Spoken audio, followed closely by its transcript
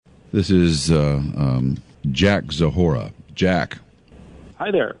This is Jack Zahora. Jack.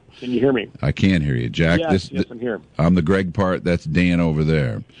 Hi there. Can you hear me? I can hear you, Jack. Yes, I'm here. I'm the Greg part. That's Dan over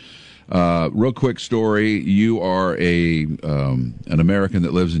there. Real quick story. You are an American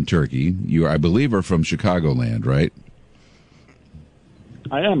that lives in Turkey. You, I believe, are from Chicagoland, right?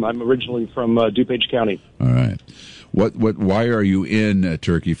 I am. I'm originally from DuPage County. All right. Why are you in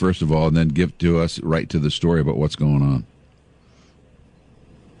Turkey, first of all, and then give to us right to the story about what's going on?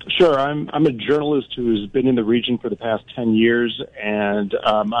 Sure. I'm a journalist who's been in the region for the past 10 years, and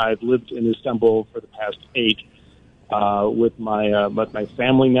I've lived in Istanbul for the past 8 with my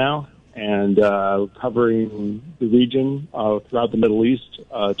family now, and covering the region throughout the Middle East,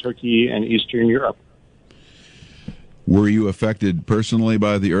 Turkey, and Eastern Europe. Were you affected personally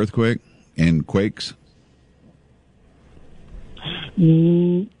by the earthquake and quakes?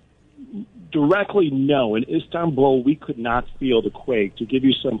 Directly, no. In Istanbul, we could not feel the quake. To give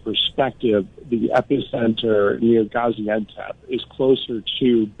you some perspective, the epicenter near Gaziantep is closer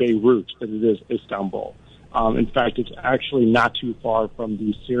to Beirut than it is Istanbul. In fact, it's actually not too far from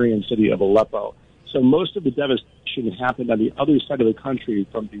the Syrian city of Aleppo. So most of the devastation happened on the other side of the country,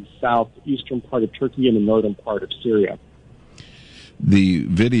 from the southeastern part of Turkey and the northern part of Syria. The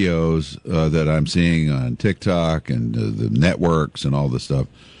videos that I'm seeing on TikTok and the networks and all this stuff,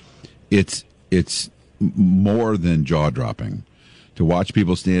 it's more than jaw-dropping. To watch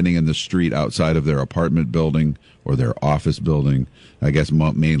people standing in the street outside of their apartment building or their office building, I guess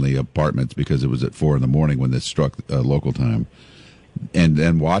mainly apartments because it was at 4 a.m. when this struck local time,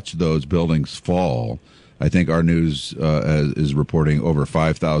 and watch those buildings fall. I think our news is reporting over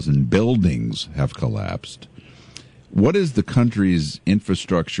 5,000 buildings have collapsed. What is the country's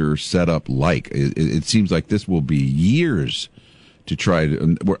infrastructure set up like? It seems like this will be years to try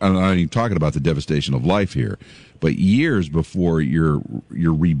to. I'm not even talking about the devastation of life here, but years before you're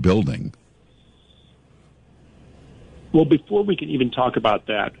rebuilding. Well, before we can even talk about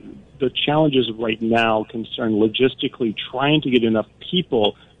that, the challenges right now concern logistically trying to get enough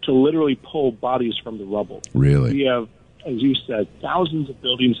people to literally pull bodies from the rubble. Really? We have, as you said, thousands of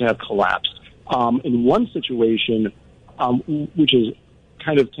buildings have collapsed. In one situation, which is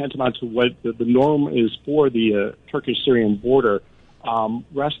kind of tantamount to what the norm is for the Turkish-Syrian border,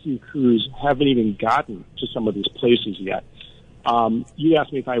 rescue crews haven't even gotten to some of these places yet. You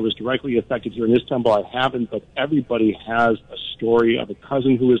asked me if I was directly affected here in Istanbul. I haven't, but everybody has a story of a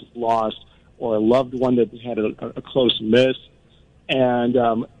cousin who was lost or a loved one that had a close miss. And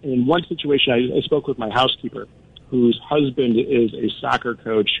in one situation, I spoke with my housekeeper, whose husband is a soccer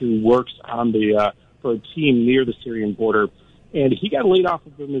coach who works on for a team near the Syrian border, and he got laid off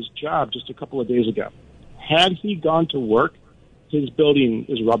from his job just a couple of days ago. Had he gone to work, his building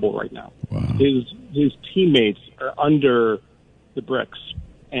is rubble right now. Wow. His teammates are under the bricks,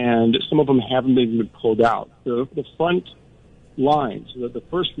 and some of them haven't been pulled out. The front lines, the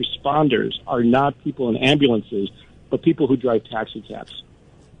first responders, are not people in ambulances, but people who drive taxi cabs.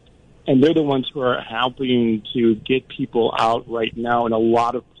 And they're the ones who are helping to get people out right now in a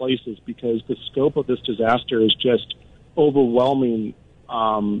lot of places, because the scope of this disaster is just overwhelming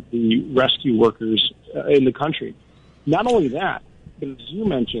the rescue workers in the country. Not only that, but as you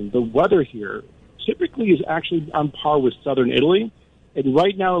mentioned, the weather here typically is actually on par with southern Italy, and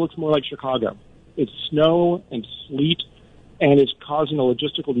right now it looks more like Chicago. It's snow and sleet, and it's causing a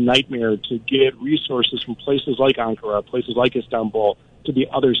logistical nightmare to get resources from places like Ankara, places like Istanbul, to the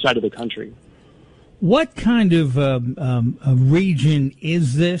other side of the country. What kind of a region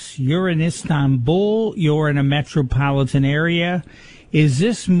is this? You're in Istanbul. You're in a metropolitan area. Is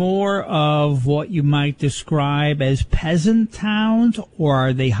this more of what you might describe as peasant towns, or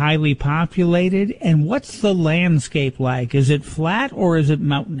are they highly populated? And what's the landscape like? Is it flat or is it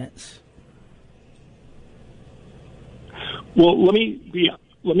mountainous? Well, let me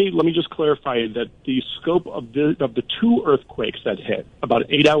just clarify that the scope of the two earthquakes that hit about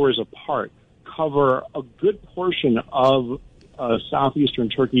 8 hours apart cover a good portion of southeastern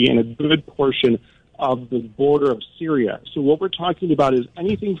Turkey and a good portion of the border of Syria. So what we're talking about is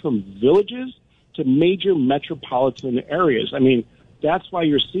anything from villages to major metropolitan areas. I mean, that's why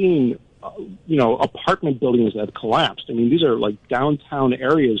you're seeing, apartment buildings that have collapsed. I mean, these are like downtown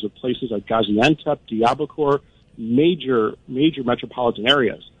areas of places like Gaziantep, Diyarbakir, major metropolitan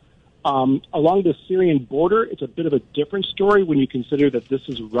areas. Along the Syrian border, it's a bit of a different story when you consider that this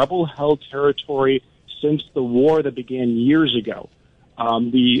is rebel-held territory since the war that began years ago.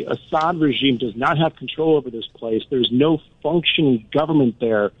 The Assad regime does not have control over this place. There's no functioning government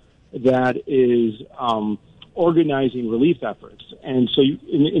there that is organizing relief efforts. And so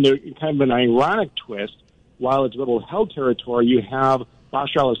in kind of an ironic twist, while it's rebel-held territory, you have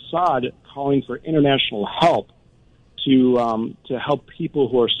Bashar al-Assad calling for international help to help people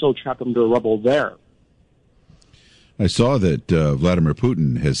who are still trapped under rubble there. I saw that Vladimir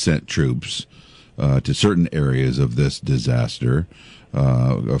Putin has sent troops to certain areas of this disaster.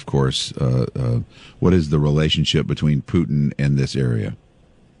 Of course, what is the relationship between Putin and this area?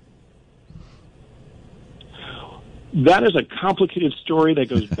 That is a complicated story that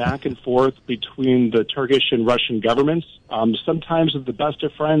goes back and forth between the Turkish and Russian governments. Sometimes they're the best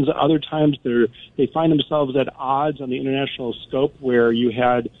of friends. Other times they find themselves at odds on the international scope, where you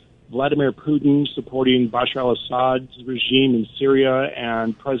had Vladimir Putin supporting Bashar al-Assad's regime in Syria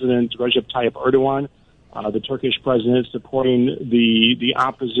and President Recep Tayyip Erdogan, the Turkish president, supporting the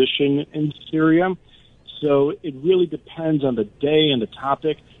opposition in Syria. So it really depends on the day and the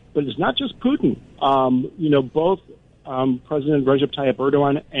topic. But it's not just Putin. Both President Recep Tayyip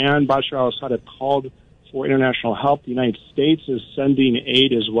Erdogan and Bashar al-Assad have called for international help. The United States is sending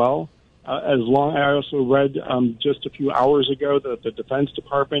aid as well. I also read just a few hours ago that the Defense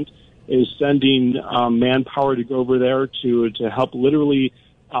Department is sending manpower to go over there to help literally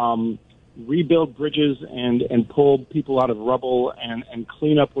rebuild bridges and pull people out of rubble and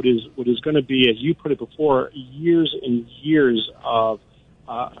clean up what is going to be, as you put it before, years and years of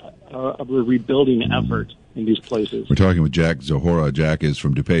a rebuilding effort in these places. We're talking with Jack Zohora. Jack is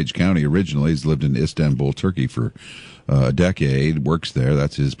from DuPage County originally. He's lived in Istanbul, Turkey for a decade, works there.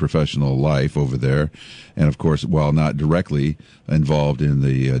 That's his professional life over there. And, of course, while not directly involved in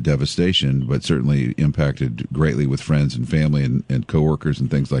the devastation, but certainly impacted greatly with friends and family and coworkers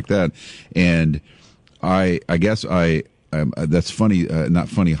and things like that. And I guess that's funny, not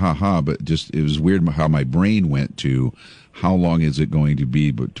funny, but just it was weird how my brain went to how long is it going to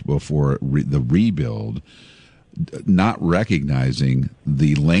be before the rebuild, not recognizing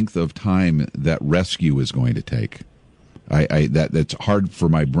the length of time that rescue is going to take. That's hard for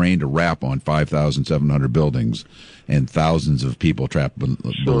my brain to wrap on 5,700 buildings and thousands of people trapped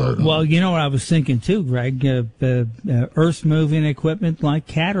below them. Well, you know what I was thinking too, Greg, earth-moving equipment like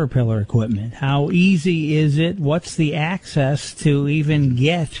Caterpillar equipment. How easy is it? What's the access to even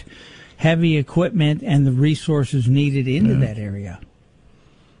get heavy equipment and the resources needed into that area?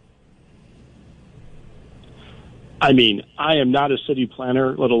 I mean, I am not a city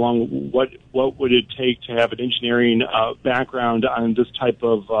planner, let alone what would it take to have an engineering background on this type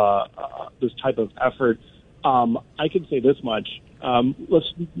of effort. I can say this much.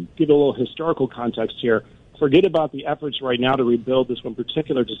 Let's give a little historical context here. Forget about the efforts right now to rebuild this one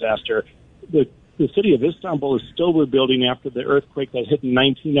particular disaster. The city of Istanbul is still rebuilding after the earthquake that hit in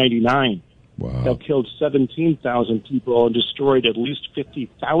 1999. Wow. That killed 17,000 people and destroyed at least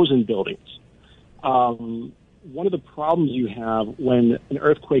 50,000 buildings. One of the problems you have when an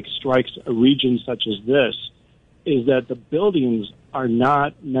earthquake strikes a region such as this is that the buildings are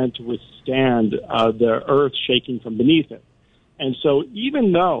not meant to withstand the earth shaking from beneath it. And so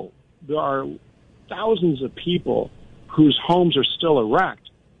even though there are thousands of people whose homes are still erect,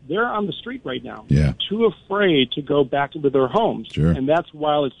 they're on the street right now, too afraid to go back into their homes. Sure. And that's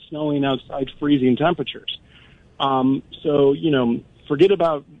while it's snowing outside, freezing temperatures. So, forget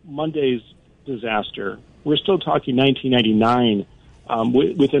about Monday's disaster. We're still talking 1999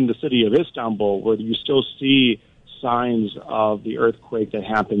 within the city of Istanbul, where you still see signs of the earthquake that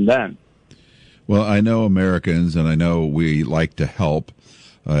happened then. Well, I know Americans, and I know we like to help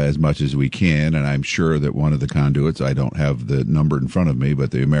as much as we can, and I'm sure that one of the conduits, I don't have the number in front of me, but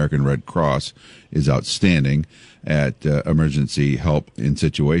the American Red Cross is outstanding at emergency help in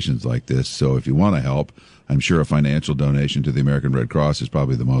situations like this. So if you want to help, I'm sure a financial donation to the American Red Cross is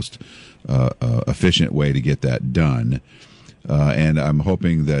probably the most efficient way to get that done. And I'm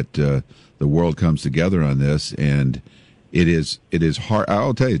hoping that the world comes together on this. And it is hard.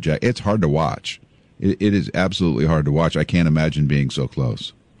 I'll tell you, Jack, it's hard to watch. It is absolutely hard to watch. I can't imagine being so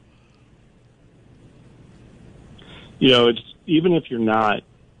close. It's even if you're not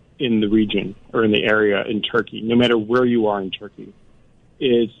in the region or in the area in Turkey, no matter where you are in Turkey,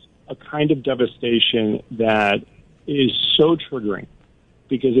 it's a kind of devastation that is so triggering,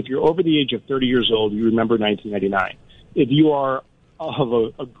 because if you're over the age of 30 years old, you remember 1999. If you are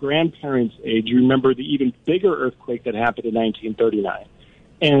of a grandparent's age, you remember the even bigger earthquake that happened in 1939.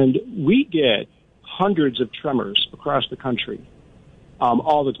 And we get hundreds of tremors across the country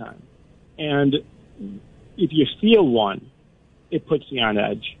all the time. And if you feel one, it puts you on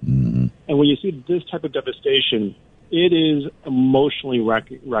edge. Mm-hmm. And when you see this type of devastation, it is emotionally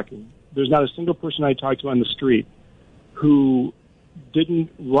wrecking. There's not a single person I talked to on the street who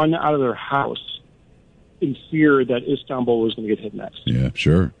didn't run out of their house in fear that Istanbul was going to get hit next. Yeah,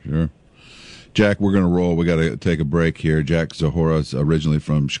 sure. Jack, we're going to roll. We got to take a break here. Jack Zahora's originally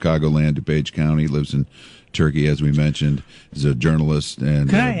from Chicagoland, DuPage County, lives in Turkey, as we mentioned. He's a journalist and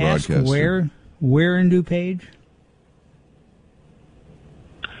Can I ask broadcaster. where in DuPage?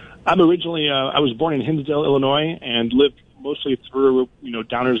 I'm originally, I was born in Hinsdale, Illinois, and lived mostly through,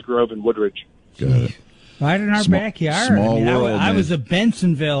 Downers Grove and Woodridge. Got it. Right in our backyard. Small world, I man. was at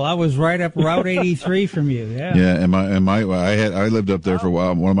Bensonville. I was right up Route 83 from you. Yeah. Yeah, I lived up there for a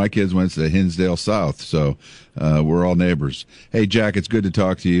while. One of my kids went to Hinsdale South, so we're all neighbors. Hey, Jack, it's good to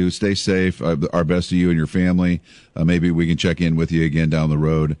talk to you. Stay safe. Our best to you and your family. Maybe we can check in with you again down the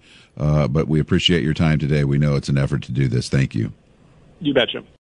road. But we appreciate your time today. We know it's an effort to do this. Thank you. You betcha.